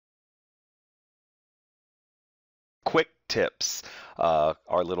QuickTips,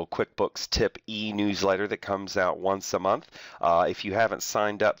 our little QuickBooks Tip e-newsletter that comes out once a month. If you haven't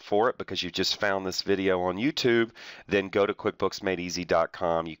signed up for it because you just found this video on YouTube, then go to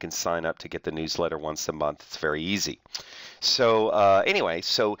QuickBooksMadeEasy.com. You can sign up to get the newsletter once a month. It's very easy. So anyway,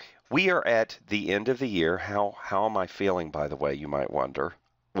 so we are at the end of the year. How am I feeling, by the way, you might wonder?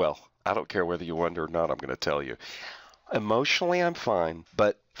 Well, I don't care whether you wonder or not, I'm going to tell you. Emotionally, I'm fine,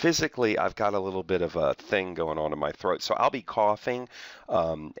 but physically, I've got a little bit of a thing going on in my throat. So I'll be coughing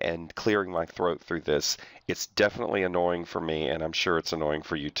and clearing my throat through this. It's definitely annoying for me, and I'm sure it's annoying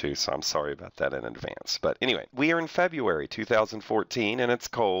for you too, so I'm sorry about that in advance. But anyway, we are in February 2014, and it's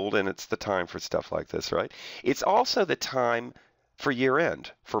cold, and it's the time for stuff like this, right? It's also the time for year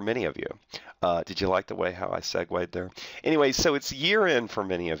end for many of you. Did you like the way how I segued there? Anyway, so it's year end for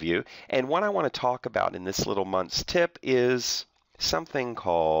many of you, and what I want to talk about in this little month's tip is something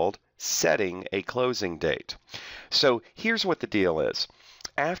called setting a closing date. So here's what the deal is.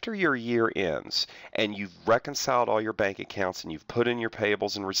 After your year ends and you've reconciled all your bank accounts and you've put in your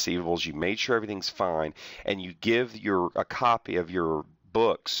payables and receivables, you made sure everything's fine, and you give a copy of your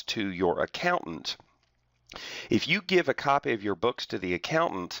books to your accountant. If you give a copy of your books to the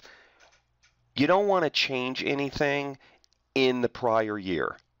accountant, you don't want to change anything in the prior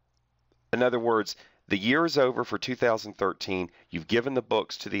year. In other words, the year is over for 2013. You've given the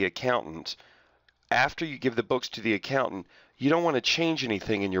books to the accountant. After you give the books to the accountant, you don't want to change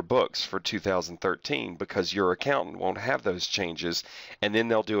anything in your books for 2013 because your accountant won't have those changes, and then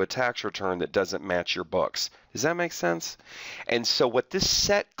they'll do a tax return that doesn't match your books. Does that make sense? And so what this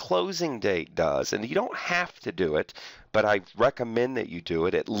set closing date does, and you don't have to do it, but I recommend that you do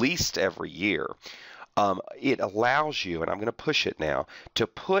it at least every year. It allows you, and I'm going to push it now, to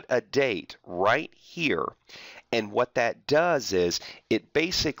put a date right here. And what that does is it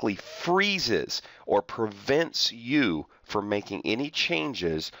basically freezes or prevents you from making any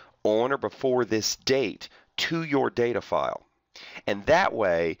changes on or before this date to your data file. And that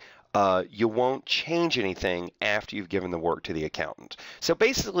way, you won't change anything after you've given the work to the accountant. So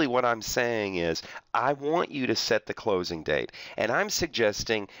basically what I'm saying is I want you to set the closing date, and I'm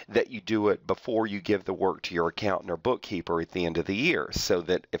suggesting that you do it before you give the work to your accountant or bookkeeper at the end of the year, so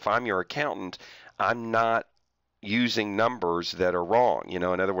that if I'm your accountant, I'm not using numbers that are wrong. You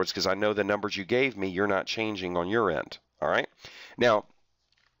know, in other words, because I know the numbers you gave me, you're not changing on your end. All right? Now,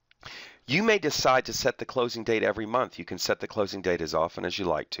 you may decide to set the closing date every month. You can set the closing date as often as you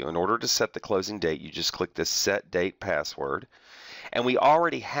like to. In order to set the closing date, you just click this Set Date Password. And we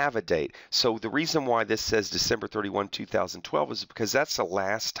already have a date. So the reason why this says December 31, 2012 is because that's the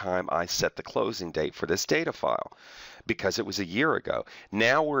last time I set the closing date for this data file, because it was a year ago.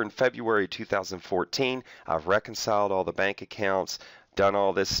 Now we're in February 2014. I've reconciled all the bank accounts, done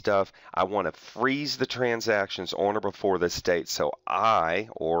all this stuff. I want to freeze the transactions on or before this date so I,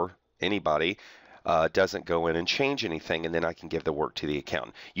 or anybody, doesn't go in and change anything, and then I can give the work to the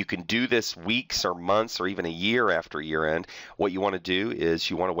accountant. You can do this weeks or months or even a year after year end. What you want to do is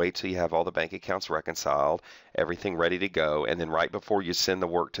you want to wait till you have all the bank accounts reconciled, everything ready to go, and then right before you send the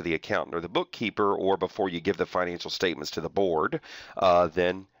work to the accountant or the bookkeeper, or before you give the financial statements to the board,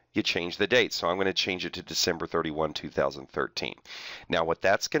 then you change the date. So I'm going to change it to December 31, 2013. Now what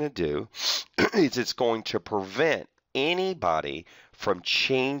that's going to do is it's going to prevent anybody from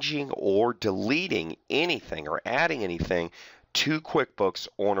changing or deleting anything or adding anything to QuickBooks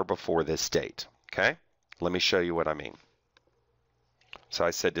on or before this date. Okay? Let me show you what I mean. So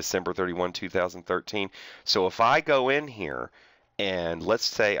I said December 31, 2013. So if I go in here and let's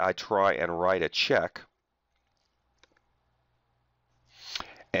say I try and write a check,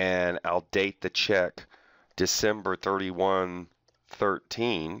 and I'll date the check December 31,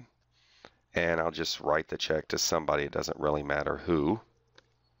 13, and I'll just write the check to somebody. It doesn't really matter who.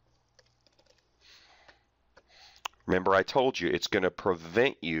 Remember, I told you it's going to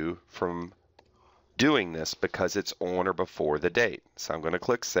prevent you from doing this because it's on or before the date. So I'm going to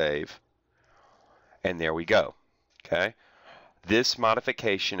click Save, and there we go. Okay? This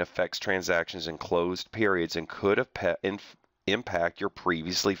modification affects transactions in closed periods and could impact your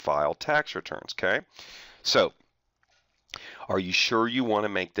previously filed tax returns. Okay? So, are you sure you want to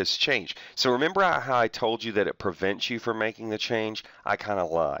make this change? So remember how I told you that it prevents you from making the change? I kind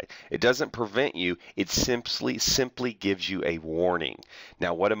of lied. It doesn't prevent you. It simply gives you a warning.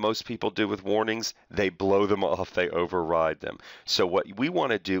 Now, what do most people do with warnings? They blow them off. They override them. So what we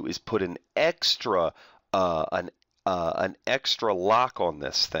want to do is put an extra lock on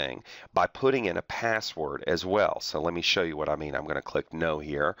this thing by putting in a password as well. So let me show you what I mean. I'm going to click No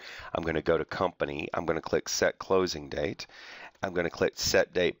here. I'm going to go to Company. I'm going to click Set Closing Date. I'm going to click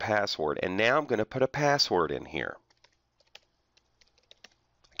Set Date Password. And now I'm going to put a password in here.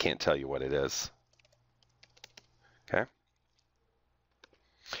 Can't tell you what it is. Okay.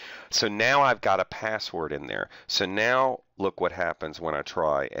 So now I've got a password in there. So now look what happens when I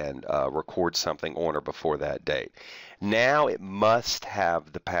try and record something on or before that date. Now it must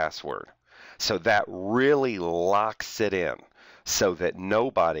have the password. So that really locks it in so that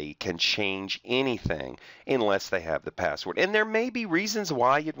nobody can change anything unless they have the password. And there may be reasons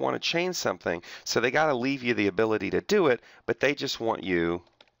why you'd want to change something, so they got to leave you the ability to do it, but they just want you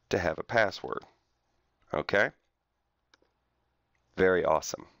to have a password. Okay? Very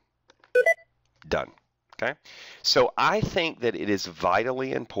awesome. Done. Okay? So I think that it is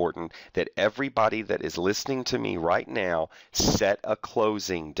vitally important that everybody that is listening to me right now set a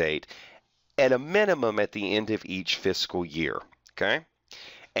closing date at a minimum at the end of each fiscal year. Okay?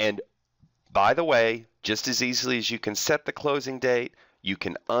 And by the way, just as easily as you can set the closing date, you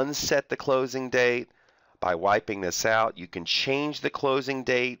can unset the closing date by wiping this out. You can change the closing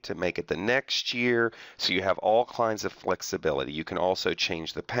date to make it the next year, so you have all kinds of flexibility. You can also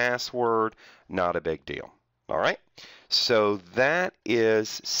change the password, not a big deal. All right, so that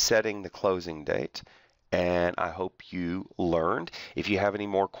is setting the closing date, and I hope you learned. If you have any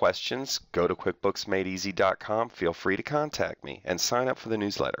more questions, go to QuickBooksMadeEasy.com. Feel free to contact me and sign up for the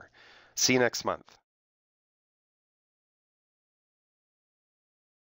newsletter. See you next month.